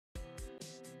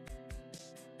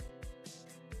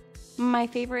My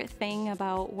favorite thing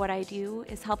about what I do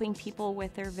is helping people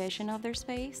with their vision of their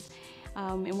space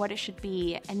and what it should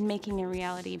be, and making a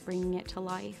reality, bringing it to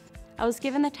life. I was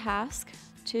given the task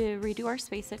to redo our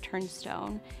space at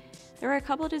Turnstone. There were a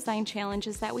couple of design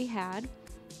challenges that we had.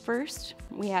 First,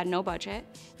 we had no budget,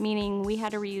 meaning we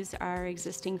had to reuse our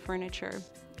existing furniture.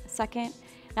 Second,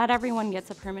 not everyone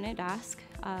gets a permanent desk,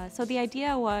 so the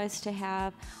idea was to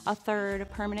have a third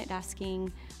permanent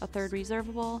desking, a third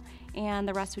reservable, and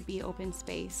the rest would be open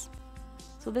space.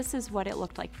 So this is what it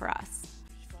looked like for us.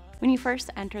 When you first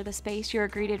enter the space, you're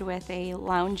greeted with a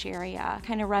lounge area,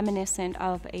 kind of reminiscent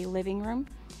of a living room.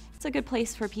 It's a good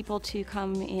place for people to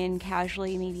come in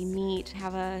casually, maybe meet,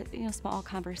 have a small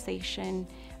conversation,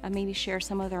 maybe share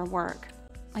some of their work.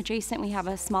 Adjacent, we have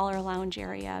a smaller lounge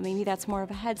area. Maybe that's more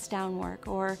of a heads down work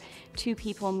or two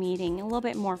people meeting, a little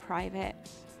bit more private.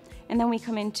 And then we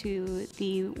come into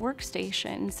the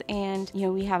workstations, and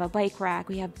we have a bike rack,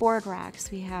 we have board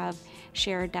racks, we have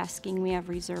shared desking, we have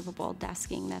reservable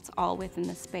desking. That's all within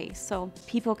the space. So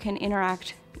people can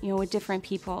interact with different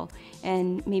people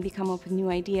and maybe come up with new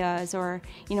ideas, or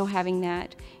having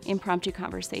that impromptu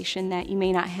conversation that you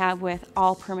may not have with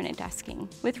all permanent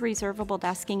desking. With reservable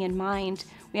desking in mind,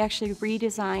 we actually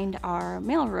redesigned our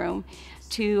mailroom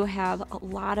to have a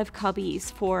lot of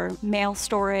cubbies for mail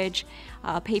storage,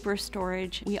 paper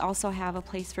storage. We also have a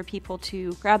place for people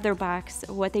to grab their box,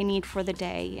 what they need for the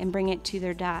day, and bring it to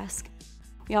their desk.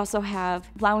 We also have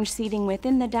lounge seating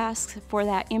within the desks for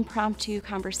that impromptu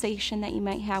conversation that you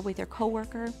might have with your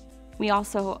coworker. We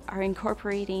also are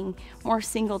incorporating more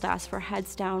single desks for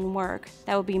heads down work.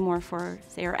 That would be more for,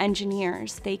 say, our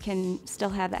engineers. They can still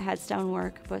have that heads down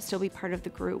work, but still be part of the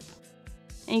group.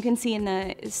 And you can see in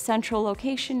the central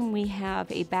location, we have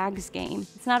a bags game.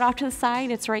 It's not off to the side,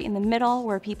 it's right in the middle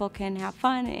where people can have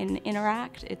fun and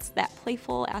interact. It's that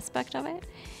playful aspect of it.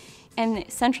 And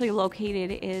centrally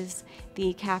located is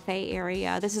the cafe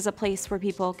area. This is a place where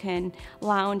people can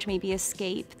lounge, maybe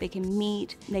escape, they can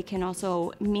meet, they can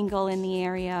also mingle in the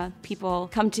area. People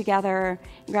come together,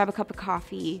 grab a cup of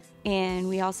coffee, and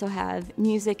we also have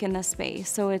music in the space,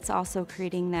 so it's also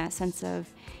creating that sense of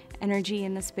energy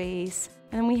in the space.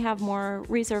 And then we have more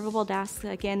reservable desks.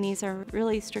 Again, these are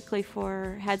really strictly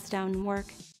for heads down work.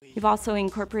 We've also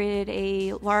incorporated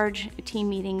a large team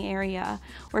meeting area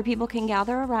where people can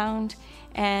gather around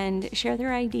and share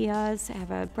their ideas,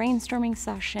 have a brainstorming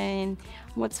session.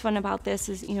 What's fun about this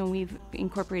is, we've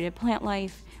incorporated plant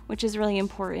life, which is really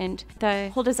important. The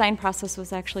whole design process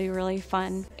was actually really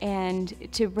fun,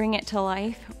 and to bring it to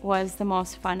life was the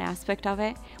most fun aspect of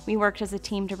it. We worked as a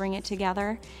team to bring it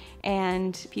together,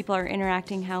 and people are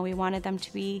interacting how we wanted them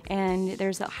to be, and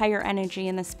there's a higher energy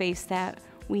in the space that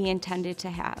we intended to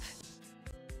have.